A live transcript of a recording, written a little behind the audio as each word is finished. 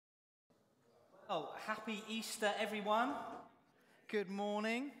Oh, happy Easter, everyone. Good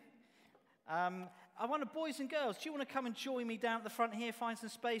morning. I wonder, boys and girls, do you want to come and join me down at the front here, find some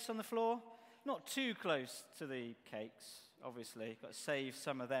space on the floor? Not too close to the cakes, obviously. Got to save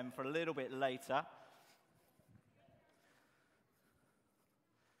some of them for a little bit later.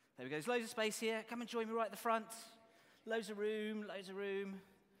 There we go. There's loads of space here. Come and join me right at the front. Loads of room.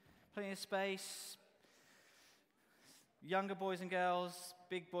 Plenty of space. Younger boys and girls,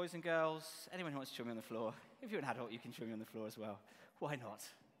 big boys and girls, anyone who wants to join me on the floor. If you're an adult, you can join me on the floor as well. Why not?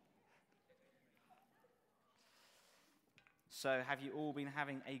 So, have you all been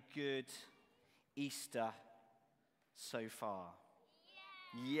having a good Easter so far?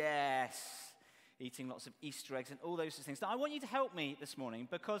 Yes. Eating lots of Easter eggs and all those sorts of things. Now, I want you to help me this morning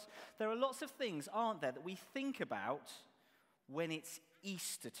because there are lots of things, aren't there, that we think about when it's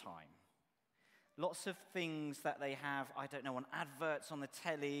Easter time. Lots of things that they have, I don't know, on adverts on the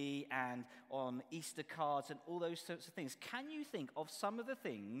telly and on Easter cards and all those sorts of things. Can you think of some of the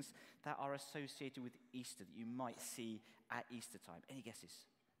things that are associated with Easter that you might see at Easter time? Any guesses?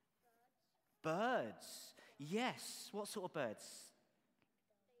 Birds. Yes. What sort of birds?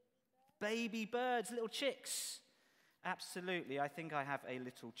 Baby birds, little chicks. Absolutely. I think I have a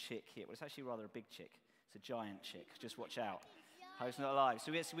little chick here. Well, it's actually rather a big chick. It's a giant chick. Just watch out. Hope it's not alive.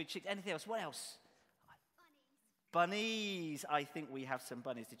 So we chicked. Anything else? What else? Bunnies. I think we have some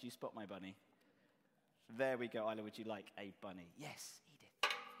bunnies. Did you spot my bunny? There we go. Isla, would you like a bunny? Yes,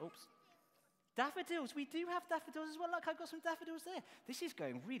 Edith. Oops. Daffodils. We do have daffodils as well. Look, I've got some daffodils there. This is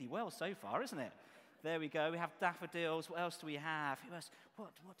going really well so far, isn't it? There we go. We have daffodils. What else do we have? Who else?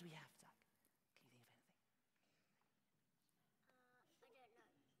 What do we have, Doug? Can you think of anything?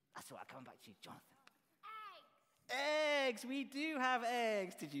 I don't know. That's all right. I'll come back to you, Jonathan. Eggs. Eggs. We do have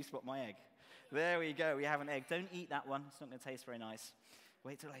eggs. Did you spot my egg? There we go. We have an egg. Don't eat that one. It's not going to taste very nice.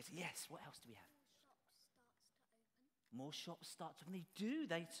 Wait till later. Yes. What else do we have? More shops start to open. They do.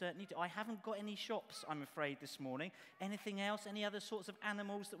 They certainly do. I haven't got any shops, I'm afraid, this morning. Anything else? Any other sorts of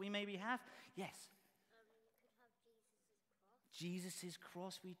animals that we maybe have? Yes. We could have Jesus'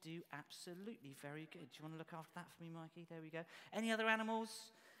 cross, we do. Absolutely. Very good. Do you want to look after that for me, Mikey? There we go. Any other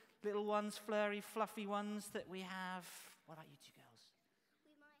animals? Little ones, flurry, fluffy ones that we have. What about you two girls?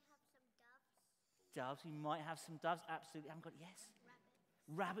 We might have some doves. Doves. We might have some doves. Absolutely. I haven't got, yes?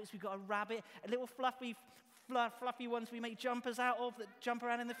 Rabbits. We've got a rabbit. A little fluffy ones we make jumpers out of that jump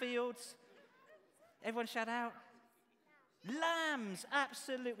around in the fields. Everyone shout out. Lambs.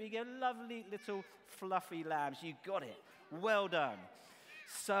 Absolutely. You go. Lovely little fluffy lambs. You got it. Well done.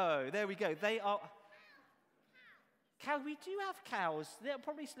 So, there we go. They are... Cows, we do have cows. They're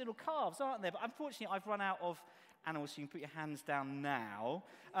probably little calves, aren't they? But unfortunately, I've run out of animals, so you can put your hands down now.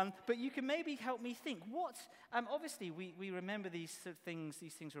 But you can maybe help me think. Obviously, we remember these sort of things.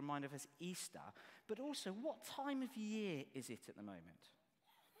 These things remind us of Easter. But also, what time of year is it at the moment?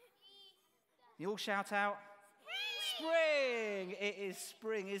 You all shout out. Spring! It is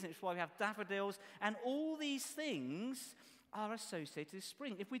spring, isn't it? It's why we have daffodils. And all these things are associated with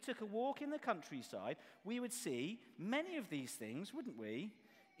spring. If we took a walk in the countryside, we would see many of these things, wouldn't we,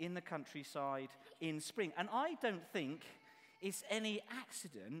 in the countryside in spring. And I don't think it's any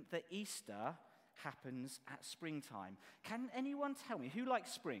accident that Easter happens at springtime. Can anyone tell me, who likes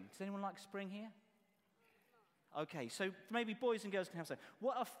spring? Does anyone like spring here? Okay, so maybe boys and girls can have some.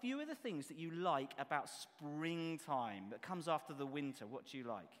 What are a few of the things that you like about springtime that comes after the winter? What do you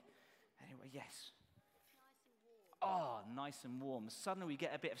like? Anyway, yes. Oh, nice and warm. Suddenly we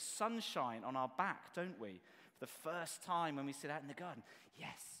get a bit of sunshine on our back, don't we? For the first time when we sit out in the garden.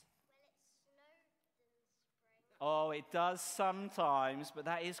 Yes. Well, it snowed in spring. Oh, it does sometimes, but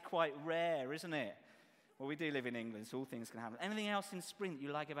that is quite rare, isn't it? Well, we do live in England, so all things can happen. Anything else in spring that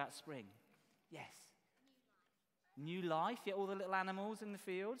you like about spring? Yes. New life, yeah, all the little animals in the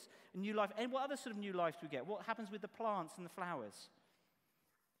fields. New life. And what other sort of new life do we get? What happens with the plants and the flowers?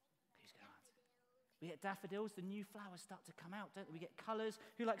 Who's going to answer? We get daffodils, the new flowers start to come out, don't they? We get colours.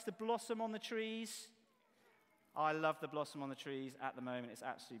 Who likes the blossom on the trees? I love the blossom on the trees at the moment. It's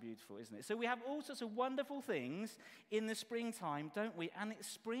absolutely beautiful, isn't it? So we have all sorts of wonderful things in the springtime, don't we? And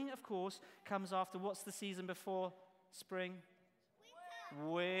spring, of course, comes after what's the season before spring?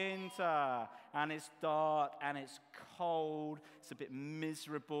 Winter. And it's dark and it's cold. It's a bit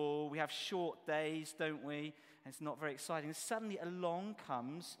miserable. We have short days, don't we? And it's not very exciting. And suddenly along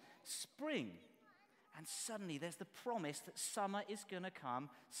comes spring. And suddenly there's the promise that summer is going to come.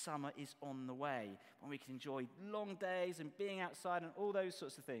 Summer is on the way. When we can enjoy long days and being outside and all those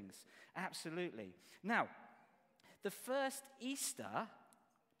sorts of things. Absolutely. Now, the first Easter,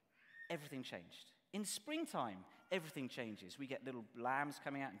 everything changed. In springtime, everything changes. We get little lambs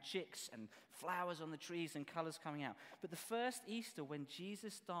coming out and chicks and flowers on the trees and colors coming out. But the first Easter, when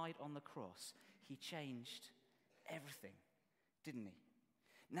Jesus died on the cross, he changed everything, didn't he?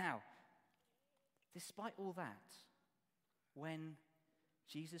 Now, despite all that, when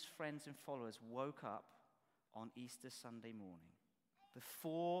Jesus' friends and followers woke up on Easter Sunday morning,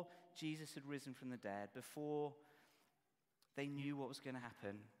 before Jesus had risen from the dead, before they knew what was going to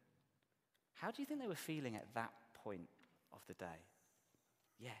happen, how do you think they were feeling at that point of the day?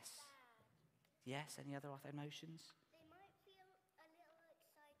 Yes. Yes, any other emotions? They might feel a little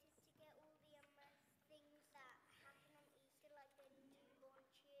excited to get all the things that happen on Easter, like the newborn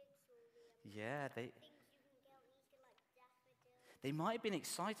chicks or the Yeah, things you can get on Easter, like daffodils. they might have been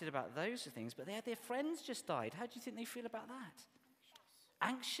excited about those things, but their friends just died. How do you think they feel about that?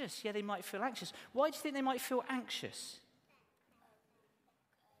 Anxious. Yeah, they might feel anxious. Why do you think they might feel anxious?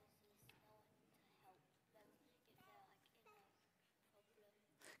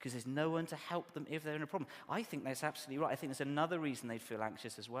 Because there's no one to help them if they're in a problem. I think that's absolutely right. I think there's another reason they'd feel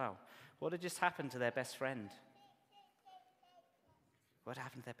anxious as well. What had just happened to their best friend? What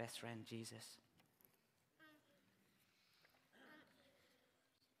happened to their best friend, Jesus?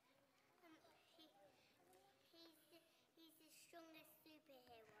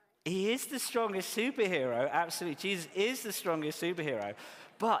 He's the strongest superhero. He is the strongest superhero. Absolutely. Jesus is the strongest superhero.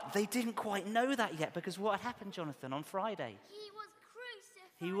 But they didn't quite know that yet, because what had happened, Jonathan, on Friday?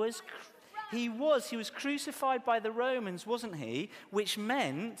 He was crucified by the Romans, wasn't he? Which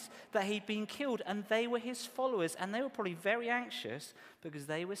meant that he'd been killed, and they were his followers, and they were probably very anxious because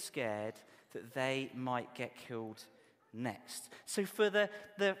they were scared that they might get killed next. So for the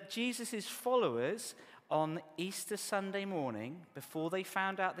Jesus' followers on Easter Sunday morning, before they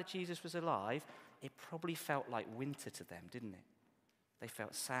found out that Jesus was alive, it probably felt like winter to them, didn't it? They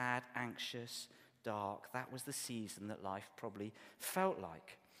felt sad, anxious, dark. That was the season that life probably felt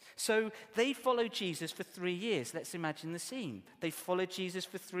like. So they followed Jesus for 3 years. Let's imagine the scene. They followed Jesus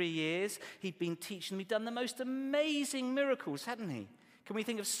for 3 years. He'd been teaching them. He'd done the most amazing miracles, hadn't he? Can we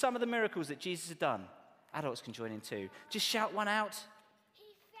think of some of the miracles that Jesus had done? Adults can join in too. Just shout one out. He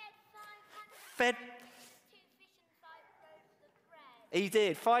fed 500 Fed. 2 fish and 5 loaves of bread. He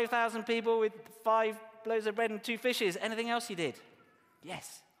did. 5,000 people with 5 loaves of bread and 2 fishes. Anything else he did?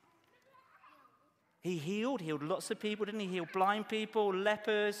 Yes. He healed lots of people, didn't he? He healed blind people,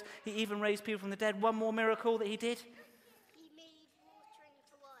 lepers. He even raised people from the dead. One more miracle that he did. He made water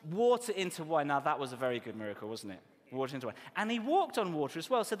into wine. Water into wine. Now, that was a very good miracle, wasn't it? Water into wine. And he walked on water as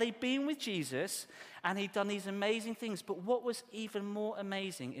well. So they'd been with Jesus, and he'd done these amazing things. But what was even more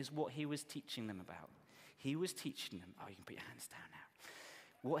amazing is what he was teaching them about. He was teaching them. Oh, you can put your hands down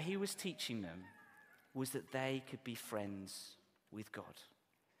now. What he was teaching them was that they could be friends with God.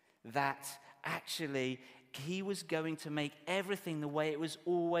 That actually he was going to make everything the way it was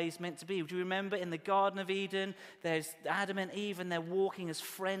always meant to be. Do you remember in the Garden of Eden, there's Adam and Eve, and they're walking as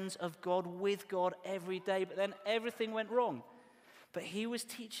friends of God, with God every day, but then everything went wrong. But he was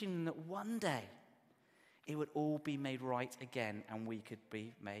teaching them that one day it would all be made right again, and we could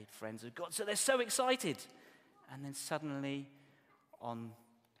be made friends of God. So they're so excited. And then suddenly, on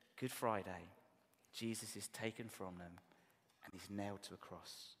Good Friday, Jesus is taken from them, and he's nailed to a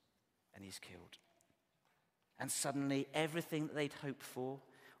cross, and he's killed. And suddenly, everything that they'd hoped for,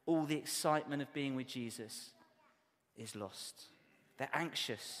 all the excitement of being with Jesus, is lost. They're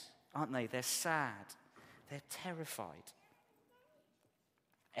anxious, aren't they? They're sad. They're terrified.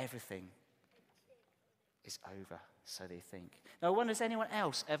 Everything is over, so they think. Now, I wonder, has anyone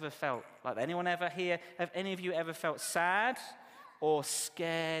else ever felt like that? Anyone ever here? Have any of you ever felt sad or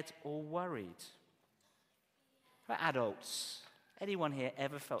scared or worried? For adults, anyone here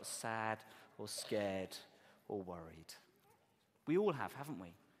ever felt sad or scared or worried? We all have, haven't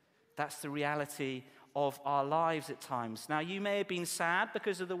we? That's the reality of our lives at times. Now, you may have been sad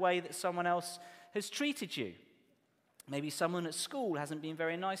because of the way that someone else has treated you. Maybe someone at school hasn't been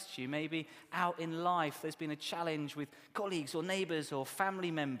very nice to you. Maybe out in life there's been a challenge with colleagues or neighbors or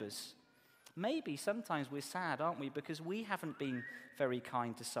family members. Maybe sometimes we're sad, aren't we, because we haven't been very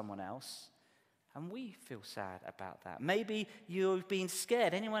kind to someone else. And we feel sad about that. Maybe you've been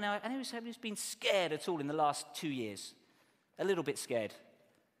scared. Anyone who's been scared at all in the last 2 years? A little bit scared.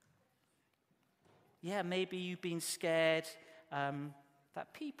 Yeah, maybe you've been scared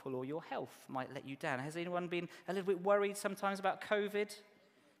that people or your health might let you down. Has anyone been a little bit worried sometimes about COVID?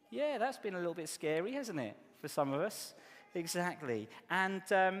 Yeah, that's been a little bit scary, hasn't it, for some of us? Exactly. And,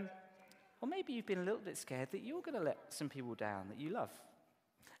 or maybe you've been a little bit scared that you're going to let some people down that you love.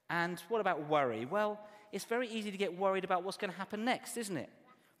 And what about worry? Well, it's very easy to get worried about what's going to happen next, isn't it?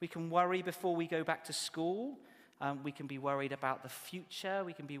 We can worry before we go back to school. We can be worried about the future.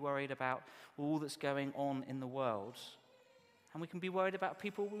 We can be worried about all that's going on in the world. And we can be worried about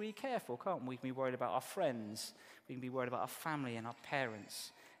people we care for, can't we? We can be worried about our friends. We can be worried about our family and our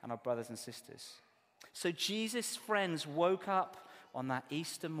parents and our brothers and sisters. So Jesus' friends woke up on that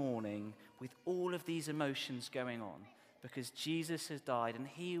Easter morning with all of these emotions going on because Jesus has died and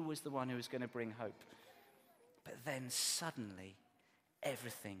he was the one who was going to bring hope. But then suddenly,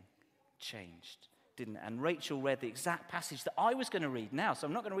 everything changed, didn't it? And Rachel read the exact passage that I was going to read now, so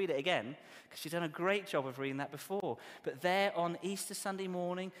I'm not going to read it again because she's done a great job of reading that before. But there on Easter Sunday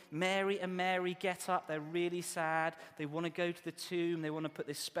morning, Mary and Mary get up. They're really sad. They want to go to the tomb. They want to put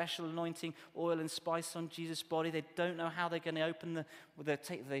this special anointing oil and spice on Jesus' body. They don't know how they're going to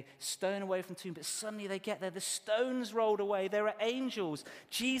take the stone away from the tomb. But suddenly they get there. The stone's rolled away. There are angels.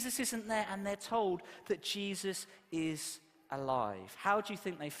 Jesus isn't there, and they're told that Jesus is alive. How do you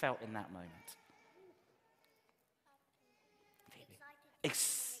think they felt in that moment?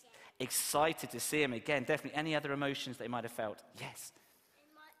 Excited to see him again. Definitely. Any other emotions they might have felt? Yes. They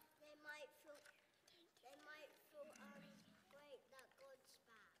might feel great that God's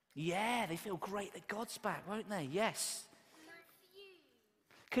back. Yeah, they feel great that God's back, won't they? Yes.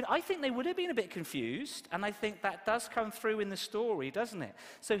 Matthew. I think they would have been a bit confused, and I think that does come through in the story, doesn't it?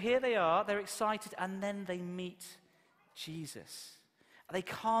 So here they are, they're excited, and then they meet Jesus. They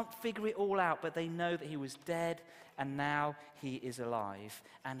can't figure it all out, but they know that he was dead, and now he is alive,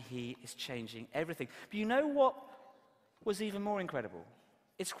 and he is changing everything. But you know what was even more incredible?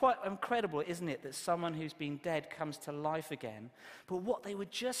 It's quite incredible, isn't it, that someone who's been dead comes to life again. But what they were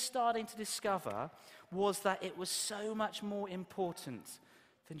just starting to discover was that it was so much more important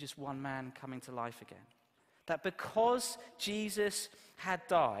than just one man coming to life again. That because Jesus had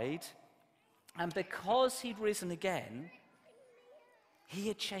died, and because he'd risen again, he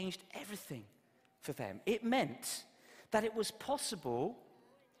had changed everything for them. It meant that it was possible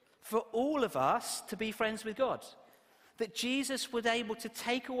for all of us to be friends with God. That Jesus was able to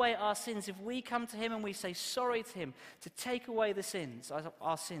take away our sins if we come to him and we say sorry to him, to take away the sins,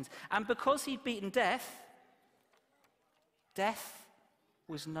 our sins. And because he'd beaten death, death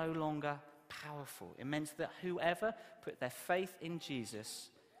was no longer powerful. It meant that whoever put their faith in Jesus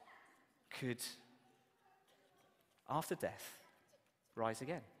could, after death, rise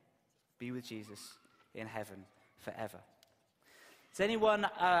again, be with Jesus in heaven forever. Has anyone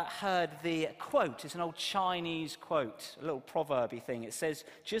heard the quote? It's an old Chinese quote, a little proverby thing. It says,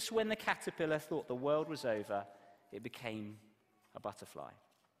 just when the caterpillar thought the world was over, it became a butterfly.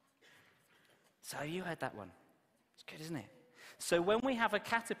 So you heard that one. It's good, isn't it? So when we have a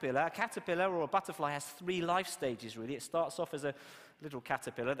caterpillar or a butterfly has 3 life stages, really. It starts off as a little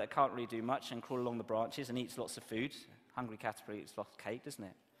caterpillar that can't really do much and crawl along the branches and eats lots of food. Hungry caterpillar eats lots of cake, doesn't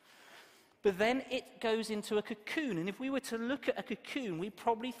it? But then it goes into a cocoon. And if we were to look at a cocoon, we'd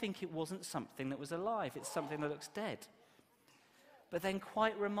probably think it wasn't something that was alive. It's something that looks dead. But then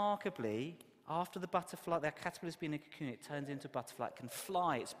quite remarkably, after the caterpillar's been in a cocoon, it turns into a butterfly. It can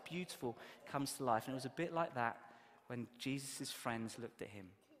fly. It's beautiful. Comes to life. And it was a bit like that when Jesus' friends looked at him.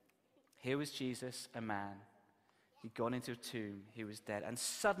 Here was Jesus, a man. He'd gone into a tomb. He was dead. And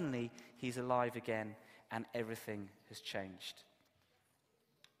suddenly, he's alive again. And everything has changed.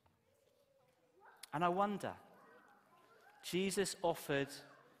 And I wonder, Jesus offered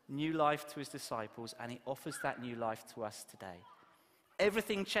new life to his disciples, and he offers that new life to us today.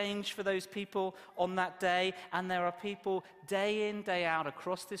 Everything changed for those people on that day, and there are people day in, day out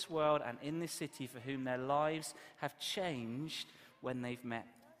across this world and in this city for whom their lives have changed when they've met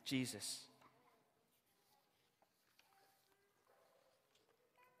Jesus.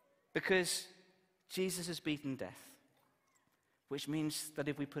 Because Jesus has beaten death, which means that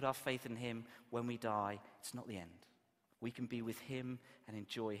if we put our faith in him when we die, it's not the end. We can be with him and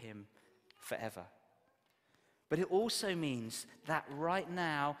enjoy him forever. But it also means that right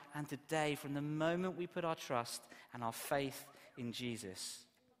now and today, from the moment we put our trust and our faith in Jesus,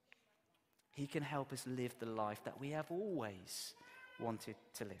 he can help us live the life that we have always wanted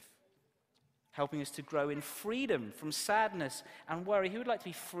to live. Helping us to grow in freedom from sadness and worry. Who would like to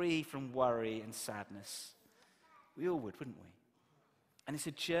be free from worry and sadness? We all would, wouldn't we? And it's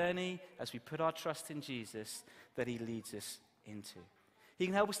a journey as we put our trust in Jesus that he leads us into. He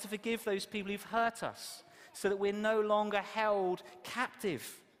can help us to forgive those people who've hurt us so that we're no longer held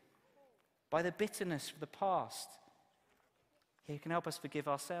captive by the bitterness of the past. He can help us forgive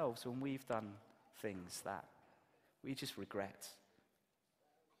ourselves when we've done things that we just regret.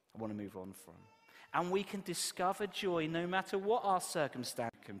 I want to move on from. And we can discover joy no matter what our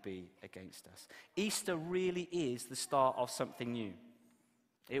circumstance can be against us. Easter really is the start of something new.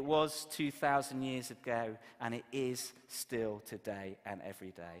 It was 2,000 years ago, and it is still today and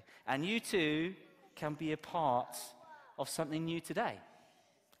every day. And you too can be a part of something new today.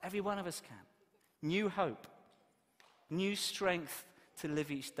 Every one of us can. New hope, new strength to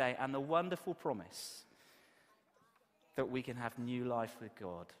live each day, and the wonderful promise that we can have new life with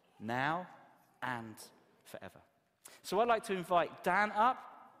God now and forever. So I'd like to invite Dan up.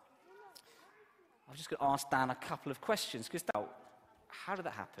 I'm just going to ask Dan a couple of questions, because how did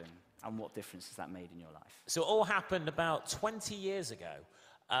that happen, and what difference has that made in your life? So it all happened about 20 years ago.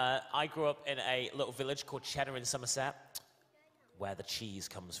 I grew up in a little village called Cheddar in Somerset, where the cheese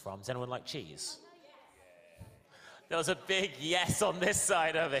comes from. Does anyone like cheese? There was a big yes on this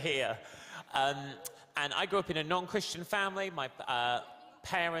side over here. And I grew up in a non-Christian family. My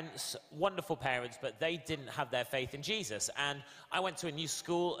parents, wonderful parents, but they didn't have their faith in Jesus. And I went to a new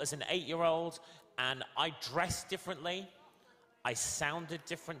school as an 8-year-old, and I dressed differently. I sounded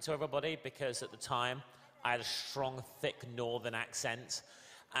different to everybody because at the time I had a strong, thick northern accent.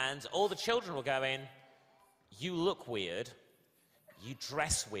 And all the children were going, "You look weird, you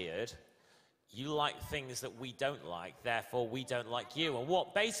dress weird, you like things that we don't like, therefore we don't like you." And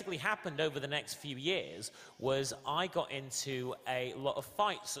what basically happened over the next few years was I got into a lot of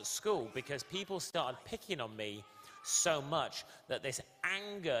fights at school because people started picking on me so much that this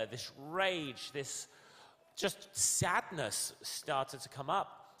anger, this rage, this just sadness started to come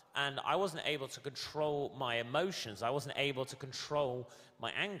up, and I wasn't able to control my emotions. I wasn't able to control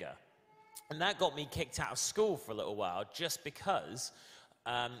my anger. And that got me kicked out of school for a little while, just because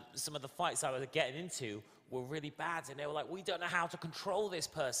some of the fights I was getting into were really bad, and they were like, "We don't know how to control this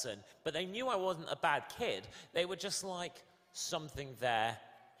person." But they knew I wasn't a bad kid. They were just like, something there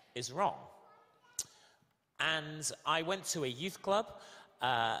is wrong. And I went to a youth club,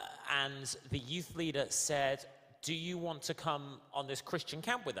 and the youth leader said, "Do you want to come on this Christian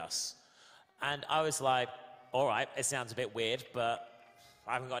camp with us?" And I was like, all right, it sounds a bit weird, but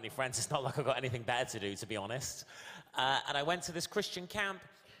I haven't got any friends. It's not like I've got anything better to do, to be honest. And I went to this Christian camp,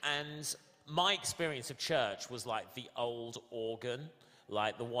 and my experience of church was like the old organ,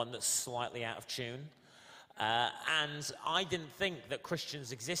 like the one that's slightly out of tune. And I didn't think that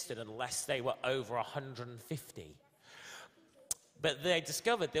Christians existed unless they were over 150. But they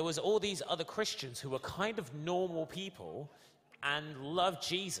discovered there was all these other Christians who were kind of normal people and loved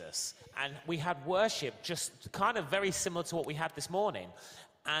Jesus. And we had worship just kind of very similar to what we had this morning.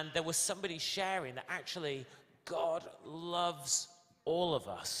 And there was somebody sharing that actually God loves all of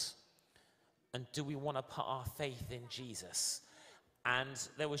us. And do we want to put our faith in Jesus? And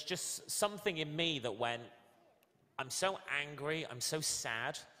there was just something in me that went, I'm so angry, I'm so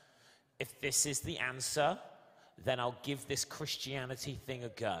sad. If this is the answer, then I'll give this Christianity thing a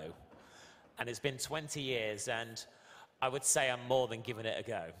go. And it's been 20 years, and I would say I'm more than giving it a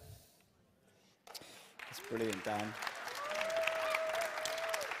go. That's brilliant, Dan.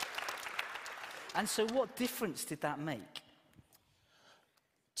 And so what difference did that make?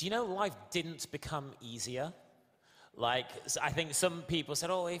 Do you know life didn't become easier? Like, I think some people said,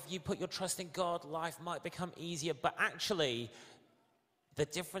 oh, if you put your trust in God, life might become easier. But actually, the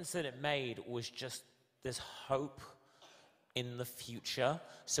difference that it made was just there's hope in the future.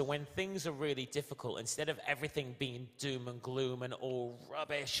 So when things are really difficult, instead of everything being doom and gloom and all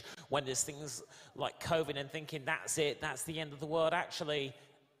rubbish, when there's things like COVID and thinking that's it, that's the end of the world, actually,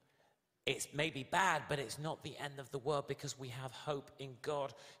 it's maybe bad, but it's not the end of the world because we have hope in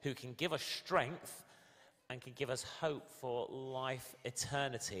God who can give us strength and can give us hope for life,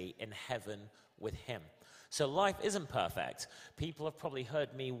 eternity in heaven with him. So life isn't perfect. People have probably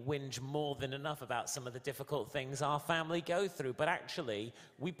heard me whinge more than enough about some of the difficult things our family go through, but actually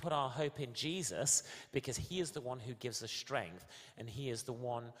we put our hope in Jesus because he is the one who gives us strength and he is the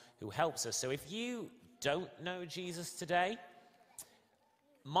one who helps us. So if you don't know Jesus today,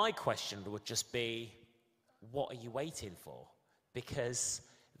 my question would just be, what are you waiting for? Because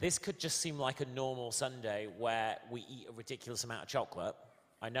this could just seem like a normal Sunday where we eat a ridiculous amount of chocolate.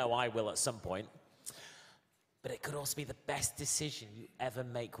 I know I will at some point. But it could also be the best decision you ever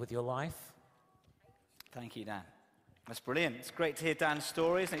make with your life. Thank you, Dan. That's brilliant. It's great to hear Dan's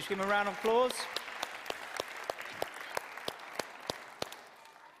stories. Let's give him a round of applause.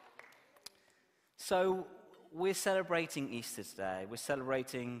 So we're celebrating Easter today. We're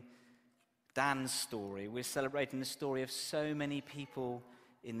celebrating Dan's story. We're celebrating the story of so many people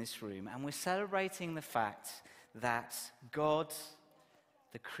in this room. And we're celebrating the fact that God,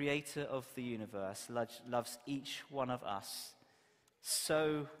 the creator of the universe, loves each one of us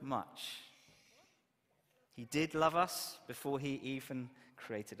so much. He did love us before he even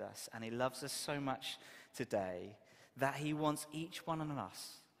created us, and he loves us so much today that he wants each one of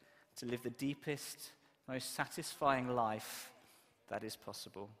us to live the deepest, most satisfying life that is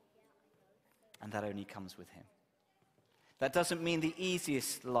possible. And that only comes with him. That doesn't mean the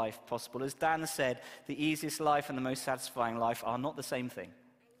easiest life possible. As Dan said, the easiest life and the most satisfying life are not the same thing.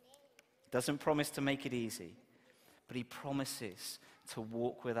 He doesn't promise to make it easy, but he promises to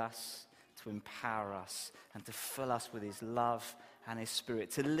walk with us, to empower us, and to fill us with his love and his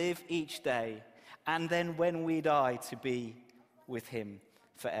Spirit, to live each day, and then when we die, to be with him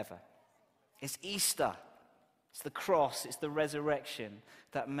forever. It's Easter. It's the cross. It's the resurrection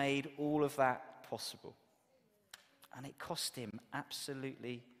that made all of that possible. And it cost him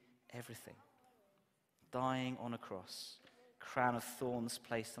absolutely everything. Dying on a cross, crown of thorns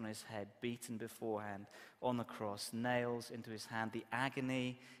placed on his head, beaten beforehand on the cross, nails into his hand, the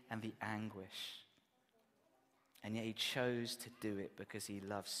agony and the anguish. And yet he chose to do it because he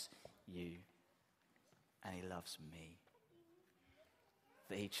loves you and he loves me.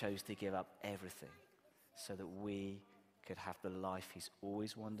 That he chose to give up everything so that we could have the life he's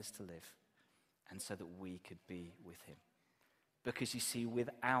always wanted us to live, and so that we could be with him. Because you see,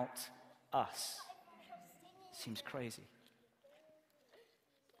 without us, seems crazy.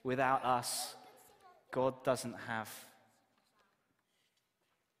 Without us, God doesn't have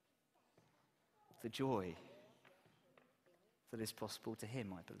the joy that is possible to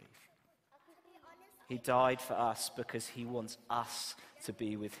him, I believe. He died for us because he wants us to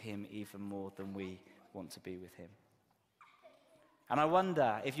be with him even more than we want to be with him. And I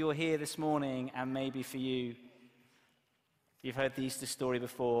wonder if you're here this morning and maybe for you, you've heard the Easter story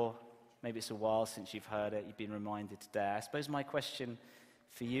before, maybe it's a while since you've heard it, you've been reminded today. I suppose my question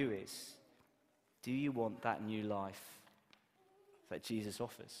for you is, do you want that new life that Jesus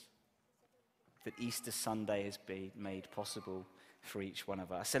offers? That Easter Sunday has been made possible for each one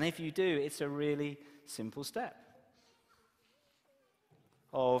of us. And if you do, it's a really simple step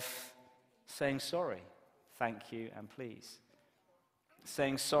of saying sorry, thank you, and please.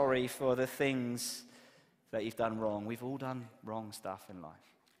 Saying sorry for the things that you've done wrong. We've all done wrong stuff in life.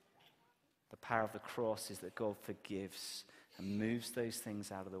 The power of the cross is that God forgives and moves those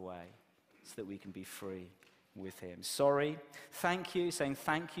things out of the way so that we can be free with him. Sorry, thank you, saying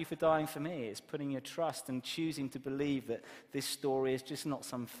thank you for dying for me. It's putting your trust and choosing to believe that this story is just not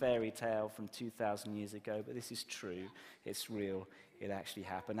some fairy tale from 2,000 years ago, but this is true, it's real, it actually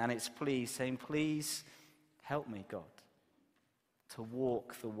happened. And it's please, saying please help me, God, to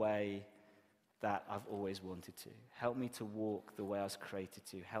walk the way that I've always wanted to. Help me to walk the way I was created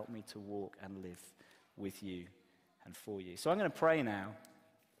to. Help me to walk and live with you and for you. So I'm going to pray now.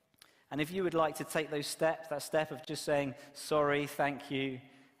 And if you would like to take those steps, that step of just saying sorry, thank you,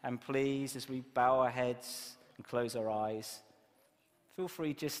 and please, as we bow our heads and close our eyes, feel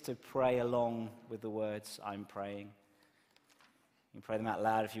free just to pray along with the words I'm praying. You can pray them out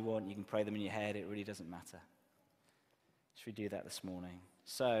loud if you want. You can pray them in your head. It really doesn't matter. Should we do that this morning?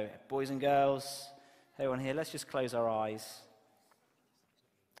 So, boys and girls, everyone here, let's just close our eyes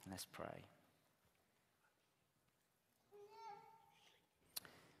and let's pray.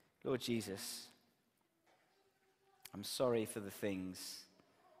 Lord Jesus, I'm sorry for the things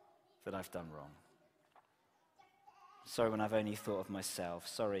that I've done wrong. Sorry when I've only thought of myself.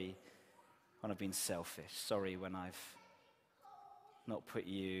 Sorry when I've been selfish. Sorry when I've not put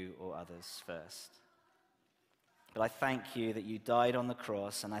you or others first. But I thank you that you died on the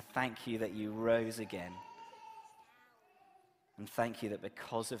cross, and I thank you that you rose again. And thank you that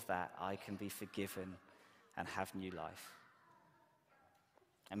because of that, I can be forgiven and have new life.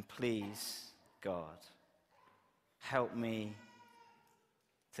 And please, God, help me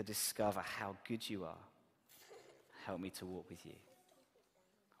to discover how good you are. Help me to walk with you.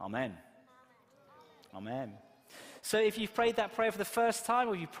 Amen. Amen. So if you've prayed that prayer for the first time,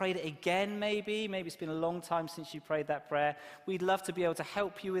 or you prayed it again maybe it's been a long time since you prayed that prayer, we'd love to be able to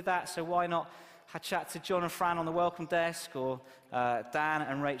help you with that. So why not chat to John and Fran on the welcome desk, or Dan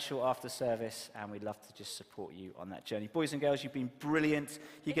and Rachel after service, and we'd love to just support you on that journey. Boys and girls, you've been brilliant.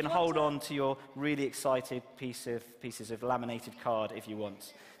 You can hold on to your really excited pieces of laminated card if you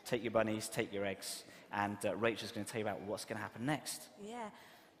want. Take your bunnies, take your eggs, and Rachel's going to tell you about what's going to happen next. Yeah.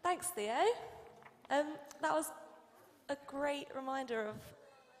 Thanks, Theo. That was a great reminder of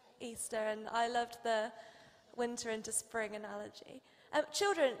Easter, and I loved the winter into spring analogy.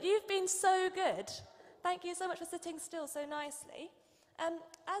 Children, you've been so good. Thank you so much for sitting still so nicely.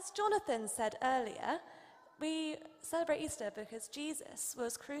 As Jonathan said earlier, we celebrate Easter because Jesus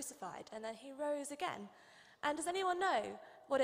was crucified and then he rose again. And does anyone know